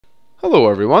Hello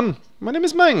everyone, my name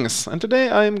is Mangs, and today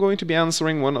I am going to be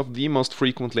answering one of the most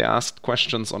frequently asked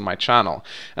questions on my channel.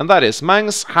 And that is,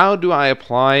 Mangs, how do I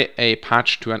apply a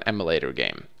patch to an emulator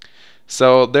game?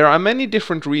 So there are many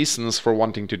different reasons for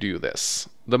wanting to do this.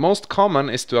 The most common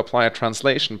is to apply a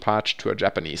translation patch to a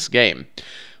Japanese game.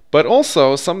 But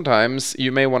also, sometimes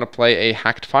you may want to play a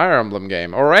hacked Fire Emblem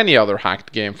game, or any other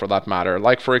hacked game for that matter.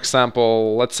 Like for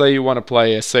example, let's say you want to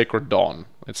play a Sacred Dawn.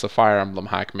 It's a Fire Emblem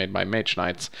hack made by Mage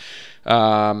Knights.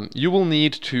 You will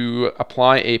need to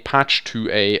apply a patch to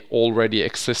a already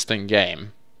existing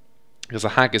game, because a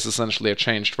hack is essentially a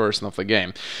changed version of the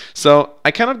game. So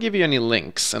I cannot give you any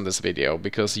links in this video,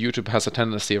 because YouTube has a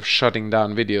tendency of shutting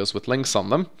down videos with links on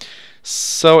them.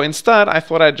 So instead, I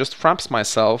thought I'd just fraps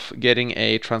myself getting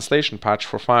a translation patch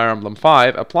for Fire Emblem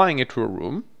 5, applying it to a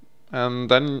room, and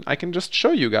then I can just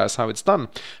show you guys how it's done.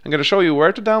 I'm going to show you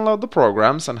where to download the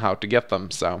programs and how to get them.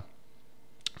 So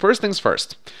first things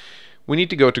first, we need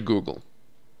to go to Google.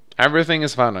 Everything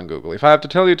is found on Google. If I have to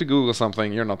tell you to Google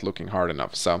something, you're not looking hard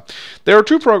enough. So there are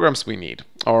two programs we need,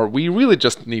 or we really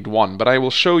just need one, but I will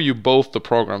show you both the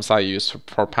programs I use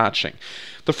for patching.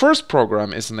 The first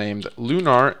program is named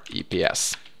Lunar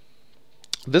EPS.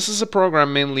 This is a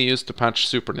program mainly used to patch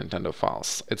Super Nintendo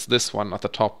files. It's this one at the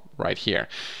top right here.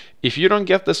 If you don't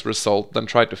get this result, then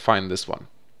try to find this one.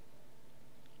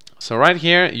 So right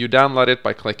here, you download it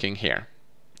by clicking here.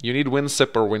 You need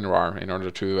WinZip or WinRAR in order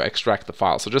to extract the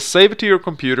file. So just save it to your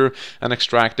computer and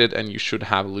extract it, and you should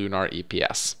have Lunar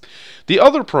EPS. The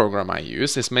other program I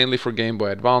use is mainly for Game Boy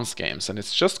Advance games, and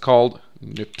it's just called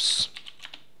NUPS.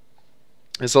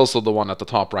 It's also the one at the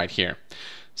top right here.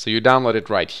 So you download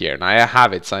it right here. Now I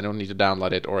have it, so I don't need to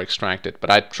download it or extract it, but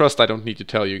I trust I don't need to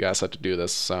tell you guys how to do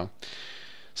this. So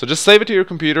just save it to your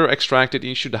computer, extract it, and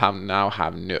you should now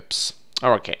have NUPS.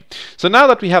 Okay, so now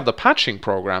that we have the patching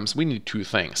programs, we need two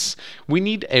things. We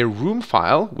need a room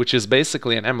file, which is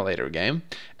basically an emulator game,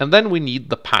 and then we need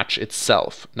the patch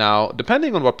itself. Now,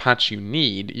 depending on what patch you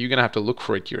need, you're gonna have to look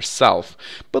for it yourself.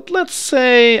 But let's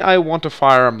say I want a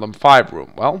Fire Emblem 5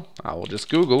 room. Well, I will just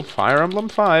Google Fire Emblem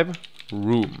 5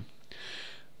 room.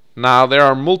 Now, there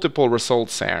are multiple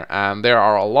results here, and there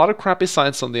are a lot of crappy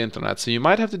sites on the internet, so you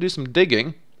might have to do some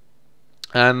digging.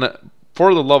 And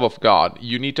for the love of God,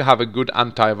 you need to have a good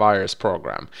antivirus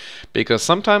program, because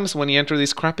sometimes when you enter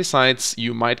these crappy sites,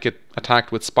 you might get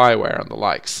attacked with spyware and the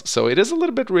likes. So it is a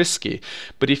little bit risky.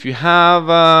 But if you have,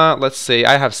 let's say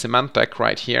I have Symantec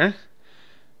right here,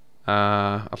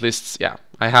 at least, yeah,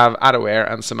 I have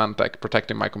Adaware and Symantec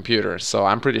protecting my computer, so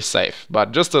I'm pretty safe.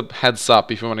 But just a heads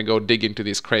up if you want to go dig into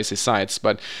these crazy sites,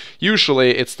 but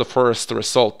usually it's the first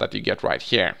result that you get right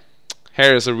here.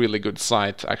 Here is a really good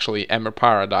site, actually, Emmer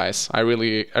Paradise. I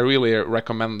really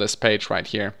recommend this page right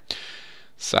here.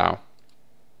 So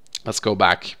let's go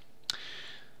back.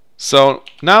 So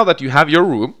now that you have your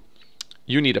room,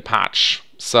 you need a patch.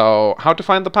 So how to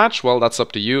find the patch? Well, that's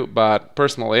up to you, but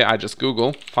personally I just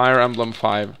Google Fire Emblem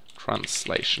 5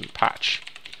 translation patch.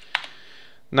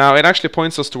 Now it actually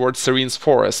points us towards Serene's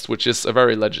Forest, which is a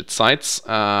very legit site.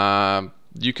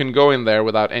 You can go in there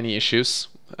without any issues.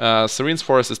 Serene's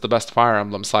Forest is the best Fire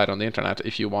Emblem site on the internet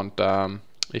if you want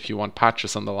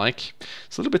patches and the like.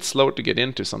 It's a little bit slow to get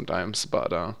into sometimes,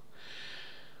 but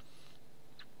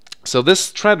so this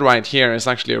thread right here is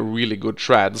actually a really good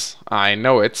thread. I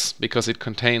know it because it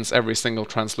contains every single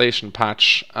translation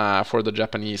patch for the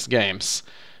Japanese games.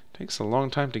 Takes a long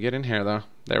time to get in here though.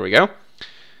 There we go.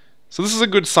 So this is a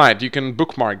good site, you can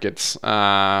bookmark it.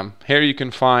 Here you can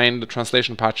find the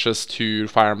translation patches to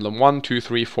Fire Emblem 1, 2,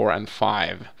 3, 4, and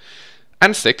 5.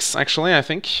 And 6, actually, I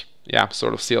think. Yeah,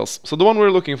 sort of seals. So the one we're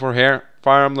looking for here,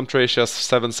 Fire Emblem Tracias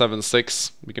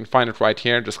 776. We can find it right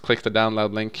here, just click the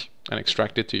download link and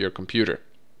extract it to your computer.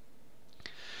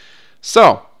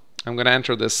 So, I'm going to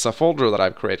enter this folder that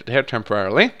I've created here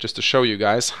temporarily, just to show you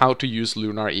guys how to use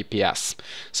Lunar EPS.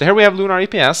 So here we have Lunar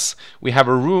EPS, we have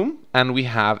a room, and we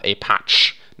have a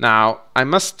patch. Now, I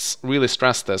must really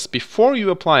stress this, before you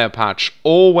apply a patch,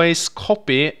 always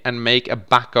copy and make a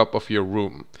backup of your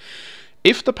room.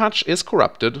 If the patch is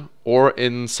corrupted, or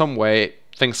in some way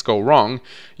things go wrong,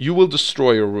 you will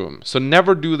destroy your room. So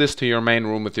never do this to your main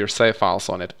room with your save files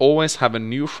on it. Always have a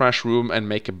new fresh room and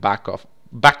make a backup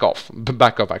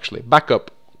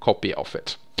copy of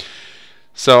it.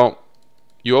 So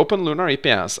you open Lunar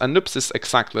EPS, and NUPS is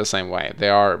exactly the same way. They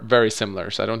are very similar,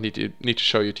 so I don't need to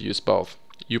show you to use both.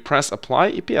 You press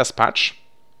Apply EPS Patch,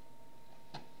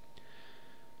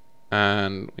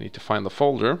 and we need to find the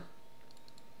folder.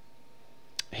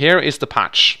 Here is the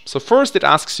patch. So first it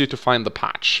asks you to find the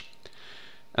patch,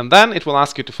 and then it will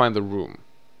ask you to find the room.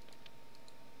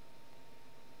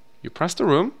 You press the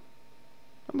room,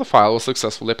 and the file was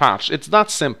successfully patched. It's that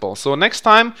simple. So next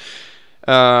time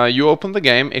you open the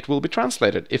game, it will be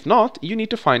translated. If not, you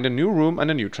need to find a new room and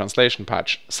a new translation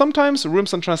patch. Sometimes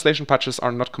rooms and translation patches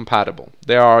are not compatible.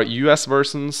 There are US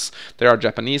versions, there are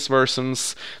Japanese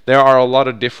versions, there are a lot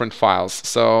of different files.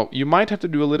 So you might have to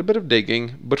do a little bit of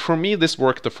digging, but for me this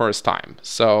worked the first time.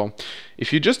 So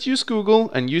if you just use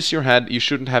Google and use your head, you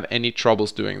shouldn't have any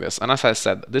troubles doing this. And as I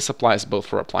said, this applies both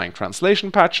for applying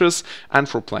translation patches and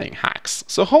for playing hacks.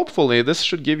 So hopefully this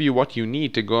should give you what you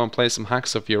need to go and play some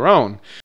hacks of your own.